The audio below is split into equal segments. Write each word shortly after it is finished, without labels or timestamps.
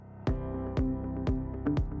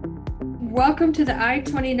Welcome to the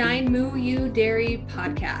I-29 Moo U Dairy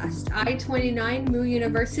podcast. I-29 Moo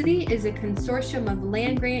University is a consortium of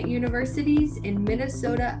land-grant universities in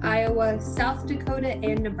Minnesota, Iowa, South Dakota,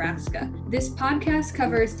 and Nebraska. This podcast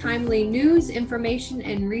covers timely news, information,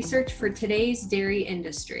 and research for today's dairy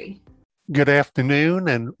industry. Good afternoon,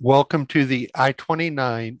 and welcome to the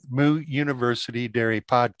I-29 Moo University Dairy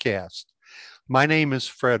Podcast. My name is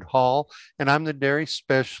Fred Hall, and I'm the dairy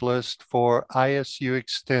specialist for ISU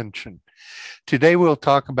Extension. Today, we'll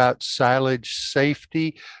talk about silage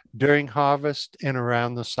safety during harvest and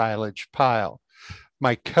around the silage pile.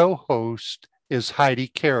 My co-host is Heidi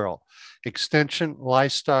Carroll, Extension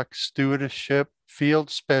Livestock Stewardship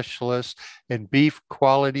Field Specialist and Beef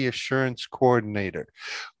Quality Assurance Coordinator.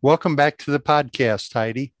 Welcome back to the podcast,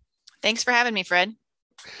 Heidi. Thanks for having me, Fred.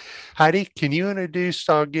 Heidi, can you introduce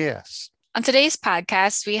our guests? On today's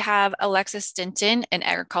podcast, we have Alexis Stinton, an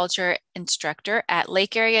agriculture instructor at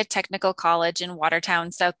Lake Area Technical College in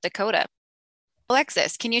Watertown, South Dakota.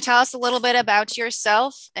 Alexis, can you tell us a little bit about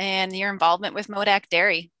yourself and your involvement with Modak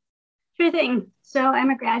Dairy? Sure thing. So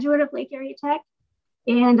I'm a graduate of Lake Area Tech,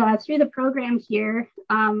 and through the program here,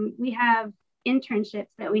 we have internships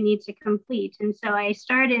that we need to complete. And so I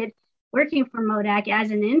started working for Modak as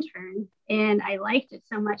an intern, and I liked it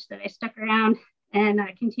so much that I stuck around and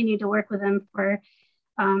continued to work with them for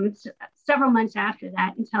several months after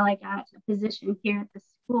that until I got a position here at the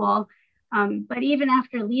school. But even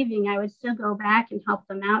after leaving, I would still go back and help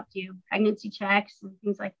them out, do pregnancy checks and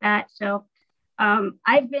things like that. So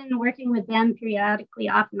I've been working with them periodically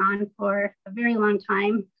off and on for a very long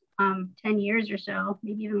time, 10 years or so,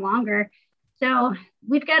 maybe even longer. So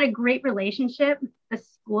we've got a great relationship, the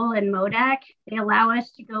school and Modak. They allow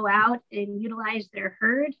us to go out and utilize their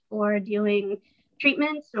herd for doing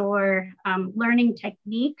treatments or learning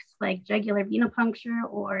techniques like jugular venipuncture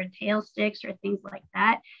or tail sticks or things like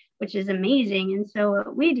that, which is amazing. And so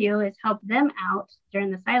what we do is help them out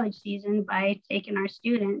during the silage season by taking our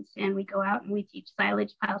students, and we go out and we teach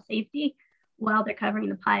silage pile safety while they're covering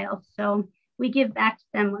the pile. So we give back to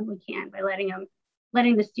them when we can by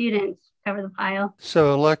letting the students cover the pile.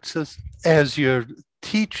 So Alexis, as you're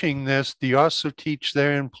teaching this, do you also teach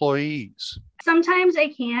their employees? Sometimes I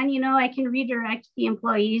can, I can redirect the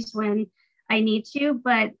employees when I need to,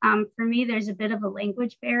 but for me, there's a bit of a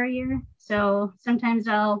language barrier. So sometimes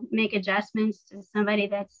I'll make adjustments to somebody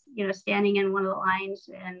that's, standing in one of the lines,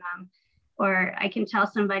 and or I can tell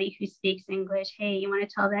somebody who speaks English, hey, you want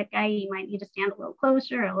to tell that guy you might need to stand a little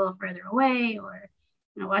closer, or a little further away, or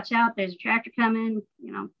watch out, there's a tractor coming,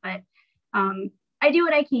 but I do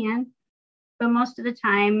what I can. But most of the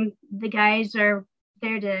time, the guys are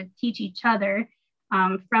there to teach each other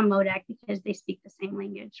from Modak because they speak the same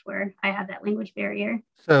language, where I have that language barrier.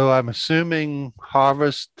 So I'm assuming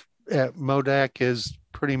harvest at Modak is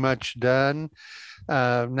pretty much done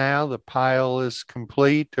now. The pile is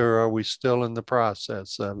complete, or are we still in the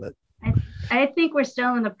process of it? I think we're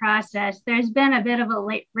still in the process. There's been a bit of a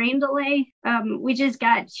late rain delay. We just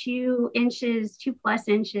got 2 plus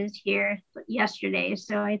inches here yesterday.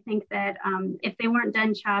 So I think that if they weren't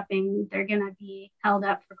done chopping, they're going to be held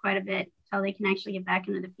up for quite a bit until they can actually get back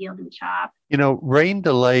into the field and chop. Rain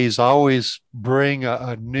delays always bring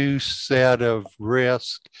a new set of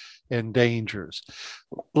risk and dangers.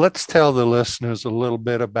 Let's tell the listeners a little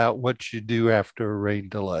bit about what you do after a rain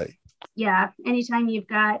delay. Yeah, anytime you've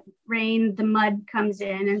got rain, the mud comes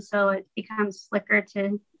in, and so it becomes slicker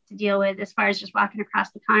to deal with as far as just walking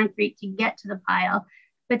across the concrete to get to the pile.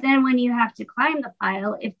 But then when you have to climb the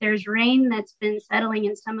pile, if there's rain that's been settling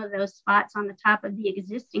in some of those spots on the top of the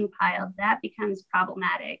existing pile, that becomes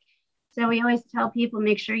problematic. So we always tell people,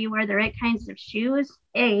 make sure you wear the right kinds of shoes.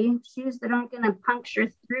 Shoes that aren't going to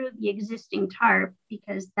puncture through the existing tarp,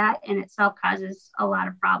 because that in itself causes a lot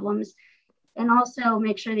of problems. And also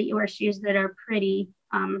make sure that you wear shoes that are pretty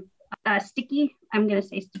sticky. I'm going to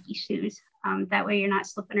say sticky shoes. That way you're not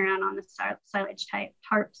slipping around on the silage type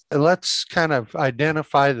tarps. Let's kind of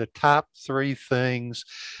identify the top 3 things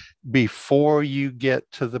before you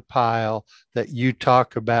get to the pile that you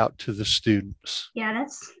talk about to the students. Yeah,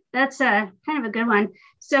 that's a kind of a good one.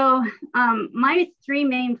 So my 3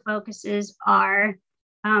 main focuses are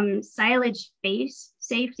silage face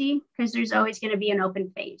safety, because there's always going to be an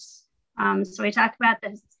open face. So I talk about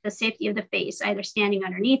the safety of the face, either standing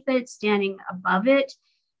underneath it, standing above it.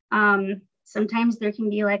 Sometimes there can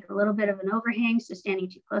be like a little bit of an overhang, so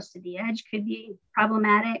standing too close to the edge could be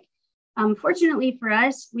problematic. Fortunately for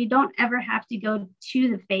us, we don't ever have to go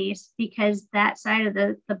to the face, because that side of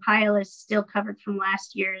the pile is still covered from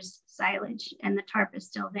last year's silage and the tarp is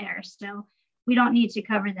still there. So we don't need to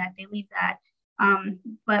cover that. They leave that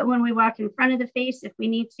But when we walk in front of the face, if we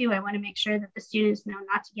need to, I want to make sure that the students know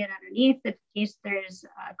not to get underneath in case there's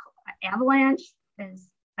an avalanche, because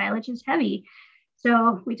silage is heavy.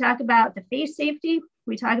 So we talk about the face safety.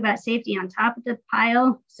 We talk about safety on top of the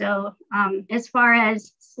pile. So as far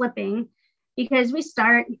as slipping, because we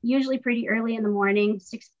start usually pretty early in the morning,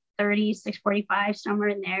 6:30, 6:45, somewhere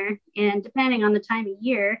in there. And depending on the time of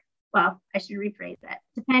year, well, I should rephrase that.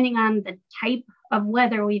 Depending on the type of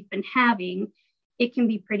weather we've been having, it can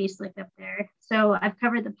be pretty slick up there. So I've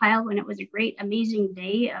covered the pile when it was a great, amazing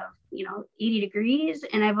day of, 80 degrees.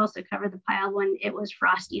 And I've also covered the pile when it was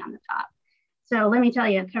frosty on the top. So let me tell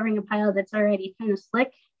you, covering a pile that's already kind of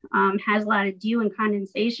slick, has a lot of dew and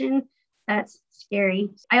condensation, that's scary.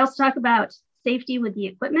 I also talk about safety with the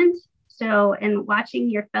equipment. So, and watching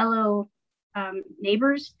your fellow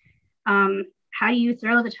neighbors, how do you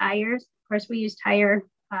throw the tires? Of course, we use tire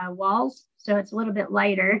walls, so it's a little bit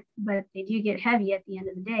lighter, but they do get heavy at the end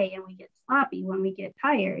of the day, and we get sloppy when we get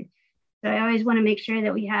tired. So I always want to make sure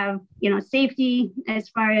that we have, safety as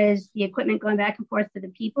far as the equipment going back and forth to the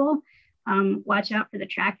people. Watch out for the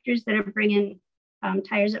tractors that are bringing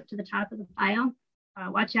tires up to the top of the pile.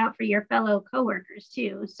 Watch out for your fellow coworkers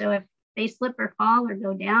too. So if they slip or fall or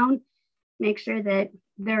go down, make sure that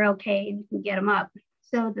they're okay and you can get them up.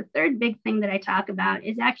 So the third big thing that I talk about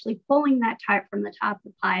is actually pulling that tarp from the top of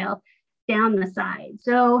the pile down the side.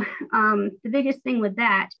 So the biggest thing with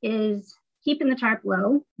that is keeping the tarp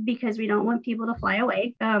low because we don't want people to fly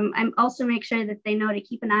away. I'm also make sure that they know to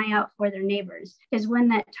keep an eye out for their neighbors, because when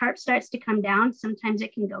that tarp starts to come down, sometimes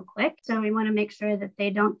it can go quick. So we want to make sure that they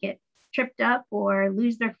don't get tripped up or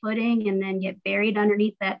lose their footing and then get buried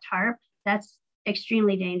underneath that tarp. That's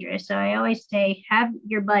extremely dangerous. So I always say, have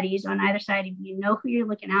your buddies on either side of you, know who you're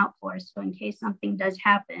looking out for. So in case something does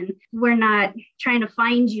happen, we're not trying to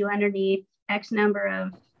find you underneath X number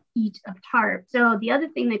of feet of tarp. So the other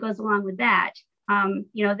thing that goes along with that,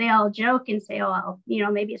 they all joke and say, oh,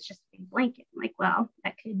 well, maybe it's just a big blanket. I'm like, well,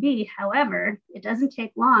 that could be. However, it doesn't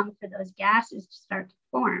take long for those gases to start to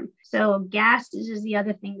form. So gases is the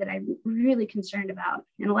other thing that I'm really concerned about.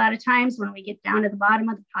 And a lot of times when we get down to the bottom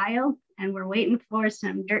of the pile and we're waiting for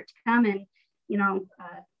some dirt to come and,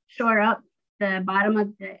 shore up the bottom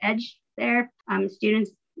of the edge there,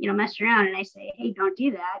 students, mess around and I say, hey, don't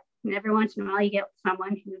do that. And every once in a while you get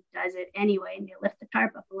someone who does it anyway and they lift the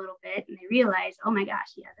tarp up a little bit and they realize, oh my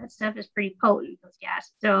gosh, yeah, that stuff is pretty potent, those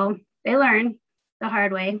gases. So they learn the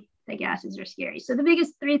hard way that gases are scary. So the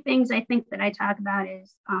biggest three things I think that I talk about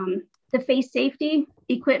is the face safety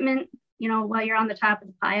equipment, while you're on the top of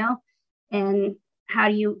the pile, and how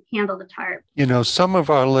do you handle the tarp? Some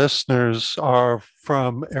of our listeners are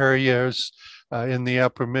from areas in the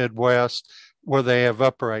upper Midwest where they have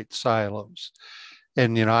upright silos.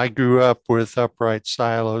 And, I grew up with upright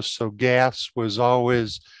silos, so gas was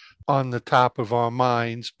always on the top of our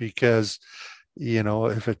minds because,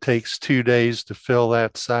 if it takes 2 days to fill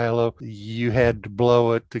that silo, you had to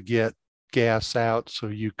blow it to get gas out so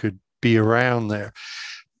you could be around there.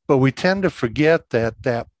 But we tend to forget that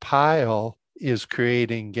that pile is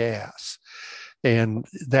creating gas. And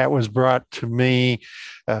that was brought to me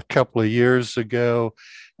a couple of years ago.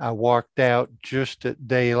 I walked out just at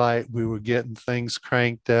daylight. We were getting things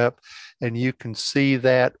cranked up, and you can see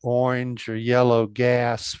that orange or yellow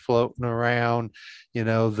gas floating around,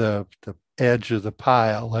 the edge of the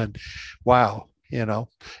pile. And wow,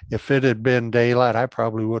 if it had been daylight, I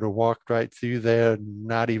probably would have walked right through there and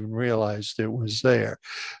not even realized it was there.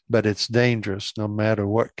 But it's dangerous no matter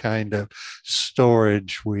what kind of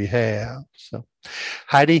storage we have. So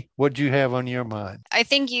Heidi, what do you have on your mind? I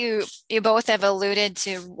think you both have alluded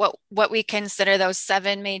to what we consider those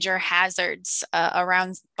 7 major hazards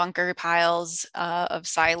around bunker piles of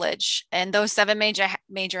silage. And those 7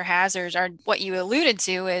 major hazards are what you alluded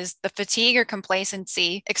to is the fatigue or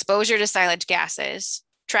complacency, exposure to silage gases,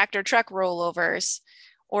 tractor truck rollovers,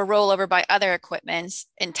 or rollover by other equipments,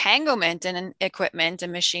 entanglement in equipment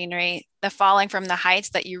and machinery, the falling from the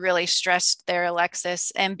heights that you really stressed there,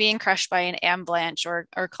 Alexis, and being crushed by an avalanche or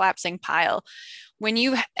collapsing pile. When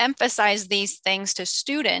you emphasize these things to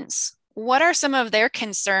students, what are some of their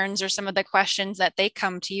concerns or some of the questions that they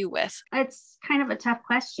come to you with? It's kind of a tough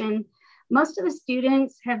question. Most of the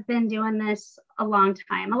students have been doing this a long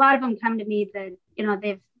time. A lot of them come to me that,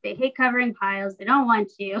 they hate covering piles. They don't want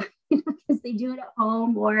to because they do it at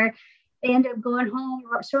home, or they end up going home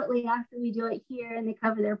shortly after we do it here and they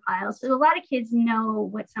cover their piles. So a lot of kids know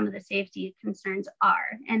what some of the safety concerns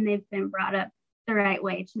are, and they've been brought up the right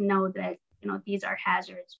way to know that these are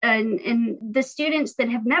hazards. And the students that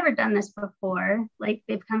have never done this before, like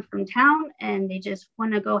they've come from town and they just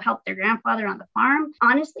want to go help their grandfather on the farm,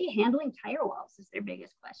 honestly, handling tire walls is their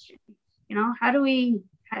biggest question. How do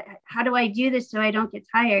I do this so I don't get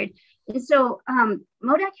tired? And so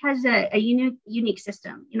MODAC has a unique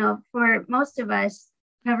system. For most of us,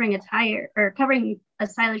 covering a tire or covering a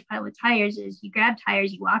silage pile with tires is you grab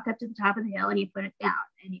tires, you walk up to the top of the hill and you put it down,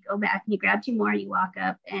 and you go back and you grab two more, you walk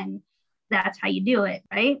up, and that's how you do it,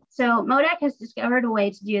 right? So MODAC has discovered a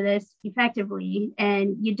way to do this effectively,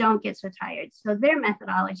 and you don't get so tired. So their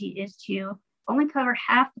methodology is to only cover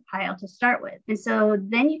half the pile to start with. And so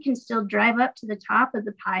then you can still drive up to the top of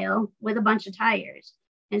the pile with a bunch of tires.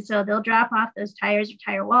 And so they'll drop off those tires or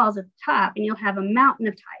tire walls at the top, and you'll have a mountain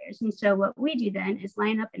of tires. And so what we do then is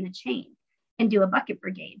line up in the chain and do a bucket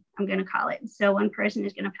brigade, I'm going to call it. So one person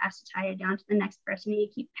is going to pass the tire down to the next person, and you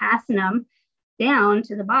keep passing them down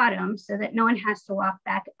to the bottom so that no one has to walk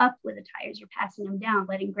back up with the tires. You're passing them down,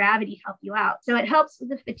 letting gravity help you out. So it helps with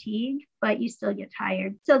the fatigue, but you still get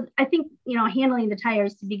tired. So I think, handling the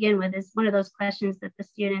tires to begin with is one of those questions that the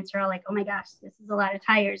students are all like, oh my gosh, this is a lot of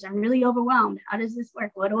tires. I'm really overwhelmed. How does this work?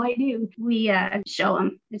 What do I do? We show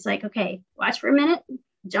them. It's like, okay, watch for a minute,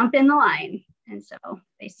 jump in the line. And so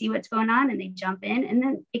they see what's going on and they jump in, and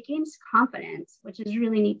then it gains confidence, which is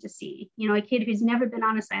really neat to see. A kid who's never been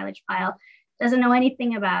on a silage pile, doesn't know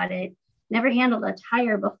anything about it, never handled a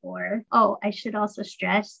tire before. Oh, I should also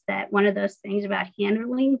stress that one of those things about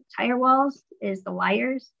handling tire walls is the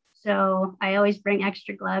wires. So I always bring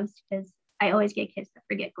extra gloves because I always get kids to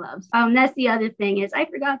forget gloves. That's the other thing is I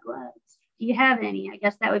forgot gloves. Do you have any? I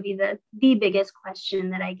guess that would be the biggest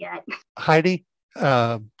question that I get. Heidi,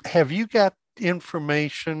 have you got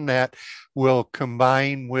information that will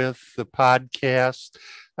combine with the podcast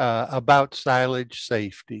about silage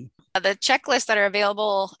safety? The checklists that are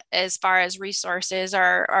available as far as resources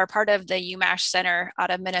are part of the UMass Center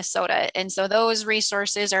out of Minnesota. And so those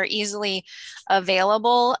resources are easily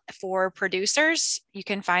available for producers. You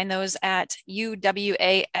can find those at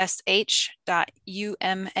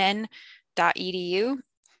uwash.umn.edu.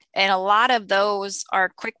 And a lot of those are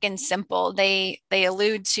quick and simple. They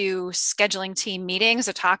allude to scheduling team meetings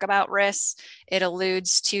to talk about risks. It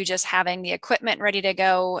alludes to just having the equipment ready to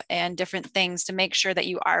go and different things to make sure that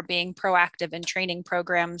you are being proactive in training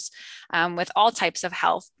programs with all types of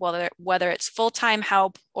help, whether it's full-time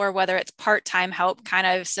help or whether it's part-time help, kind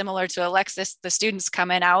of similar to Alexis, the students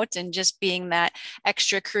coming out and just being that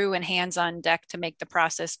extra crew and hands on deck to make the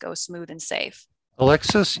process go smooth and safe.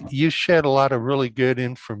 Alexis, you shared a lot of really good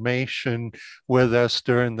information with us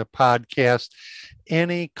during the podcast.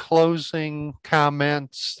 Any closing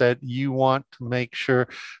comments that you want to make sure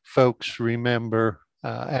folks remember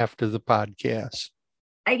after the podcast?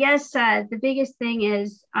 I guess the biggest thing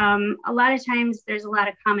is a lot of times there's a lot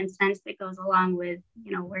of common sense that goes along with,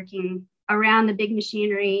 working around the big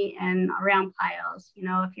machinery and around piles.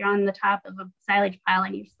 If you're on the top of a silage pile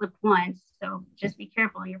and you slip once, so just be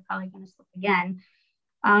careful, you're probably going to slip again.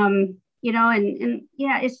 And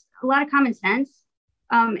it's a lot of common sense.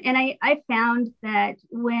 And I found that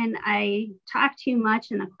when I talk too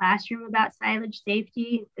much in the classroom about silage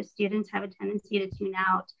safety, the students have a tendency to tune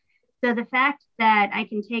out. So the fact that I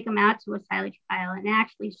can take them out to a silage pile and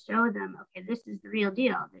actually show them, okay, this is the real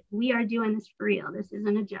deal. We are doing this for real. This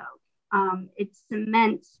isn't a joke. It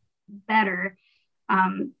cements better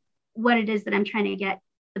what it is that I'm trying to get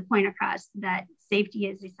the point across, that safety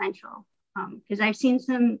is essential. Because I've seen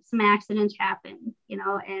some accidents happen,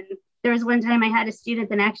 and there was one time I had a student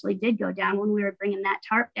that actually did go down when we were bringing that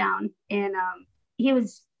tarp down, and he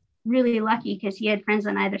was really lucky because he had friends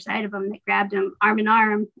on either side of him that grabbed him arm in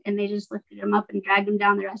arm, and they just lifted him up and dragged him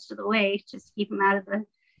down the rest of the way just to keep him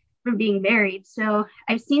from being buried. So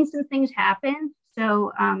I've seen some things happen.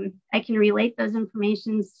 So I can relate that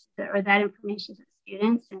information to the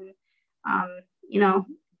students, and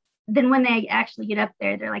then when they actually get up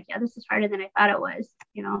there, they're like, yeah, this is harder than I thought it was,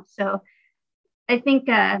 So I think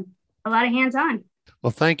a lot of hands-on.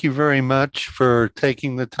 Well, thank you very much for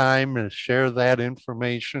taking the time to share that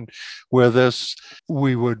information with us.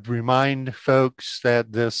 We would remind folks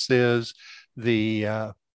that this is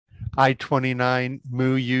the I-29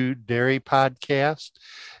 MooU Dairy Podcast,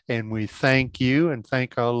 and we thank you and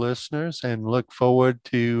thank our listeners and look forward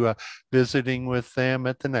to visiting with them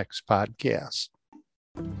at the next podcast.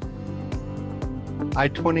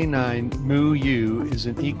 I-29 MooU is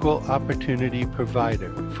an equal opportunity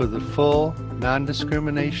provider. For the full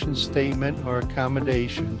non-discrimination statement or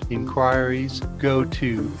accommodation inquiries, go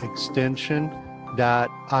to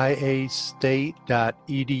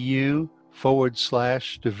extension.iastate.edu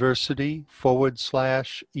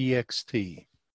 /diversity/ext.